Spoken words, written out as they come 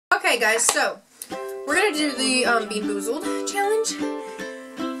Okay guys, so we're gonna do the Bean Boozled challenge.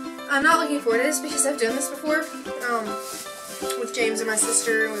 I'm not looking forward to this because I've done this before with James and my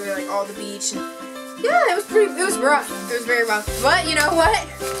sister, and we were like all at the beach, and yeah, it was rough. It was very rough. But you know what?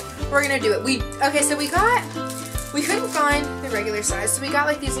 We're gonna do it. We couldn't find the regular size, so we got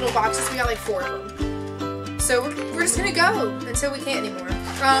like these little boxes. We got like 4 of them. So we're just gonna go until we can't anymore.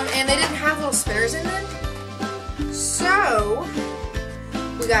 And they didn't have little spinners in them, so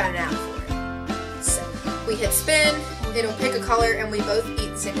we got an app for it. So we hit spin, it'll pick a color, and we both eat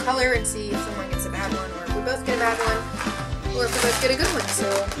the same color and see if someone gets a bad one, or if we both get a bad one, or if we both get a good one. So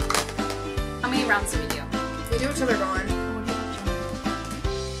how many rounds do we do? We do until they're gone.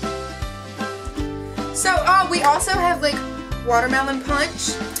 So we also have like watermelon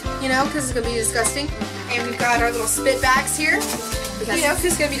punch, you know, because it's gonna be disgusting. And we've got our little spit bags here, because you know, because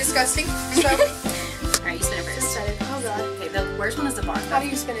it's gonna be disgusting. So alright, you spin it first. Oh god. Okay, the worst one is the bar. How do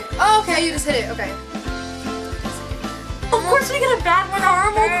you spin it? Oh, okay, you just hit it. Okay. Of course we get a bad one.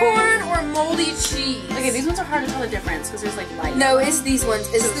 Caramel corn or moldy cheese. Okay, these ones are hard to tell the difference because there's like light. No, it's these ones.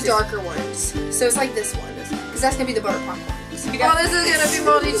 It's the darker ones. So it's like this one, because that's gonna be the butter popcorn. Oh, this is gonna be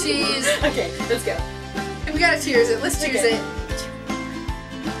moldy cheese. Okay, let's go. And we gotta cheers it. Let's cheers it.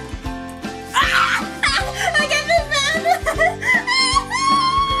 I got this bad.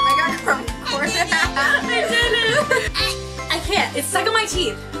 I got caramel corn. I did it. I can't. It's stuck in my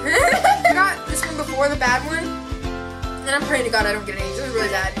teeth. I got this one before the bad one, and I'm praying to God I don't get any. It was really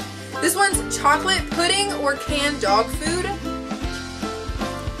bad. This one's chocolate pudding or canned dog food.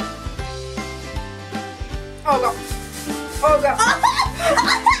 Oh god. Oh god.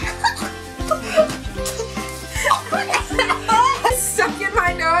 It's stuck in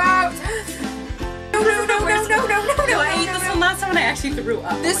my nose. No. I ate this one last time and I actually threw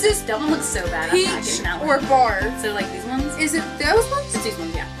up. This is that one looks so bad. peach or bar. So like these ones? Is it those ones? It's these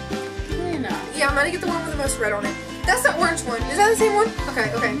ones, yeah. No. Yeah, I'm gonna get the one with the most red on it. That's the orange one. Is that the same one?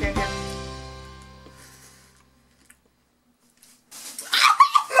 Okay.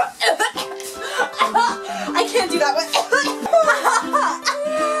 I can't do that one.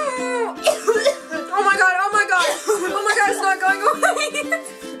 Oh my god, it's not going away.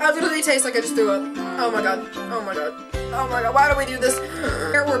 I literally taste like I just threw up. Oh my god, why do we do this?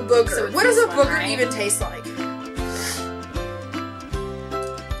 Or booger. So what does a booger even taste like?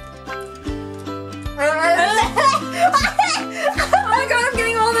 Oh my god, I'm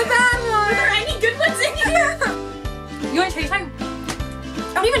getting all the bad ones. Are there any good ones in here? You want to taste mine? I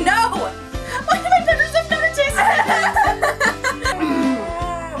don't even know. Why do my peppers have never tasted?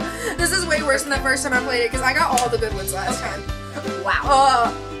 This is way worse than the first time I played it, because I got all the good ones last time.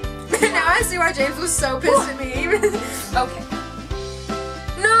 Wow. Now I see why James was so pissed at me. Okay.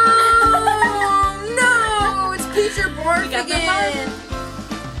 No, it's peach or barf again.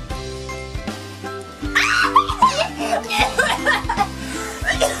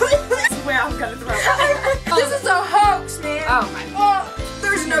 This is where I'm gonna throw up. This is a hoax, man. Oh my god.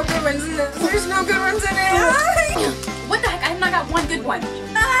 There's no good ones in this. There's no good ones in it. What the heck? I have not got one good one.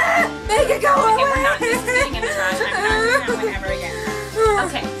 Make it go away. Okay, we're not. This is sitting in the trash. I'm not doing that one ever again.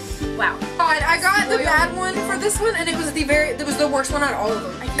 Okay. Wow. God, I got the bad one for this one, and it was the worst one out of all of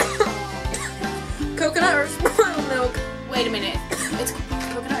them. Coconut or spoiled milk. Wait a minute. It's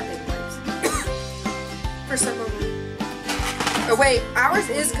coconut or baby wipes? For some of them. Oh wait, ours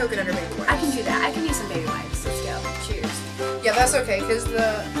is coconut or baby wipes. I can do that. I can use some baby wipes. Let's go. Cheers. Yeah, that's okay, because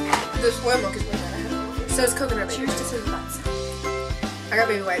the spoiled milk is way better. So it's coconut or baby Cheers wipes. to the butts. I got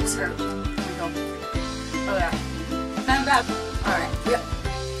baby wipes. Here we go. Oh yeah. Not bad. Alright. Yeah.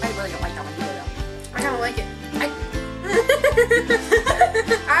 I really don't like that one either though. I kind of like it.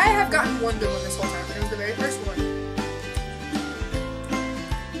 I have gotten one good one this whole time, and it was the very first one.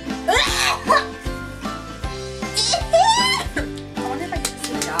 I wonder if I get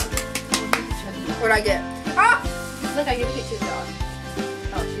to the dog. What'd I get? Ah! Look, I gave it to the dog.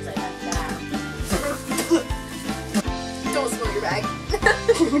 Oh, she's like that. Don't spill your bag.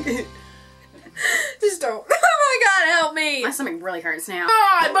 Just don't. Oh my god, help me! My stomach really hurts now.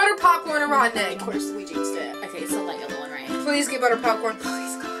 God, butter popcorn and rotten egg. Of course, we jinxed it. Okay, it's the light yellow one, right? Please get butter popcorn.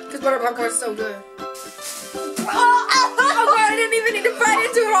 Please, God. Because butter popcorn is so good. Oh god, I didn't even need to bite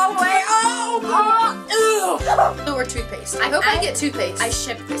into it all the way. Ew. Or toothpaste. I hope I get toothpaste. I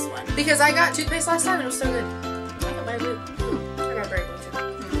shipped this one. Because I got toothpaste last time and it was so good. I got berry blue. I got berry blue too.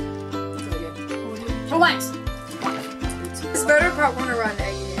 It's really good. For once. It's butter popcorn or rotten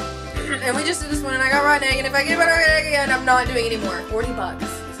egg again. And we just did this one and I got rotten egg, and if I get butter egg again, I'm not doing it anymore. $40 is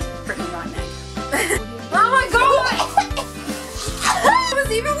freaking rotten egg. Oh my god! It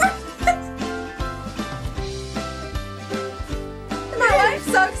was even worse. My life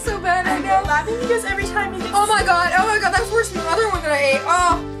sucks so bad. laughing because every time you get Oh my god, that's worse than the other one that I ate.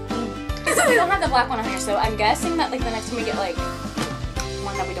 Oh. we don't have the black one on here, so I'm guessing that like the next time we get like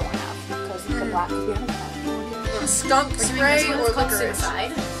one that we don't want to have because the black we haven't had. Skunk spray or licorice?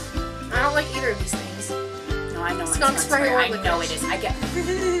 Suicide. I don't like either of these things. No, I know Skunk spray or I know it is. I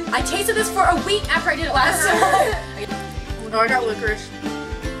tasted this for a week after I did it last time. Oh, I got licorice.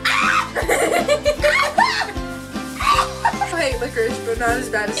 I hate licorice, but not as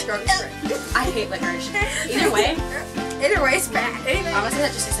bad as skunk spray. I hate licorice. Either way, it's bad. honestly,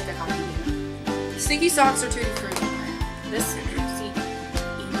 that just tastes like a coffee bean. Stinky socks or tutti frutti? This, see,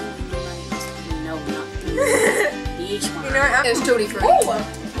 no, not each one. You know what? It's tutti frutti. Oh, well,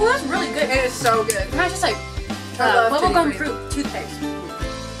 that's really good. It is so good. Can I just like I love bubblegum tutti fruit toothpaste?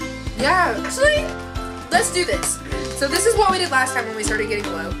 Yeah, actually, let's do this. So this is what we did last time when we started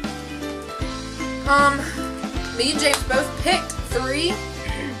getting low. Me and James both picked 3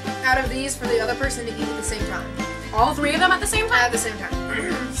 out of these for the other person to eat at the same time. All 3 of them at the same time? At the same time.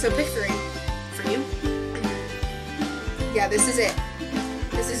 So pick 3. For you? Yeah, this is it.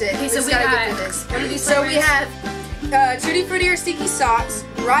 This is it. Okay, so just we gotta got, get through this. what are these So we flavors? have tutti frutti or sticky socks,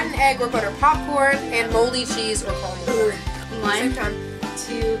 rotten egg or butter popcorn, and moldy cheese or caramel corn. At the same 1, time.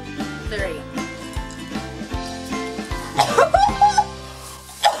 2, 3.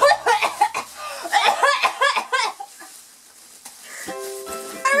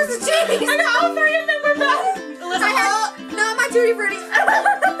 That was a cheese! I got all 3 of them were bad! No, my tutti frutti.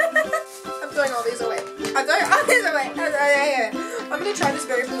 I'm throwing all these away. I'm throwing all these away. I'm gonna try this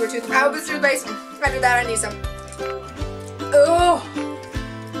berry flavor toothpaste. I hope it's toothpaste. After that, I need some. Oh,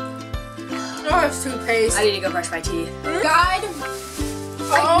 it's toothpaste. I need to go brush my teeth. God.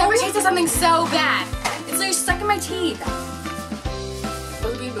 I've never tasted something so bad. It's like stuck in my teeth.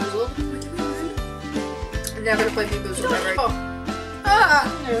 Was it Bean Boozled? I'm never gonna play Bean Boozled ever. Oh. Ah.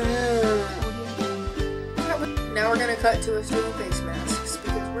 Now we're gonna cut to a steel face masks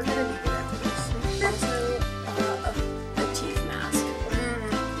because we're gonna need it after this. Also, a teeth mask.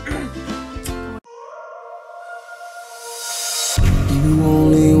 You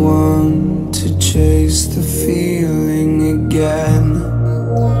only want to chase the feeling again.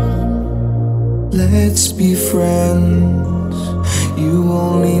 Let's be friends. You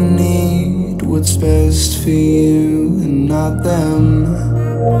only need what's best for you and not them.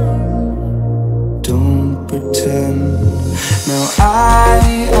 Don't pretend. Now I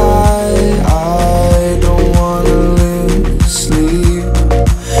don't wanna lose sleep,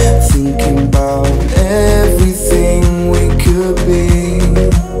 thinking about everything we could be.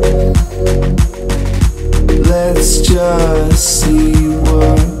 Let's just see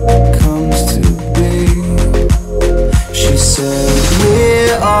what comes to be. She said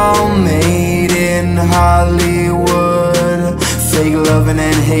we're all made in Hollywood, fake loving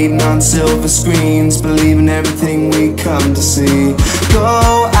and hating on silver screens, believing everything we come to see.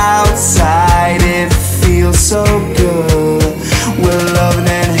 Go outside, it feels so good. We're loving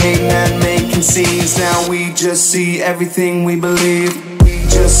and hating and making scenes. Now we just see everything we believe. We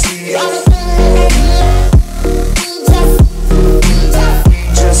just see everything. We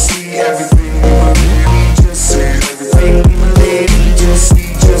just see everything we believe. We just see everything we believe. We just see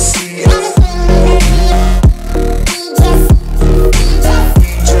everything.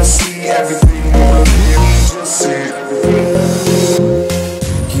 Everything we believe, just say everything.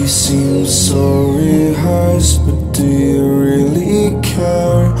 You seem so rehearsed, but do you really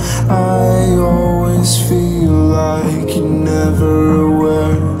care? I always feel like you're never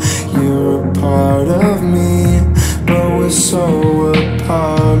aware. You're a part of me, but we're so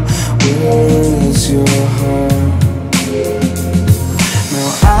apart. Where is your heart? Now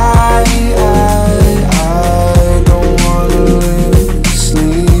I don't wanna lose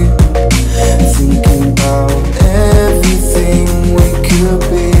sleep, thinking about everything we could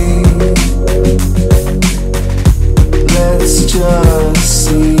be. Let's just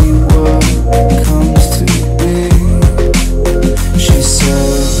see what comes to be. She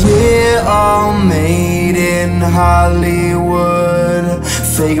said we're all made in Hollywood,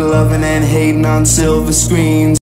 fake loving and hating on silver screens.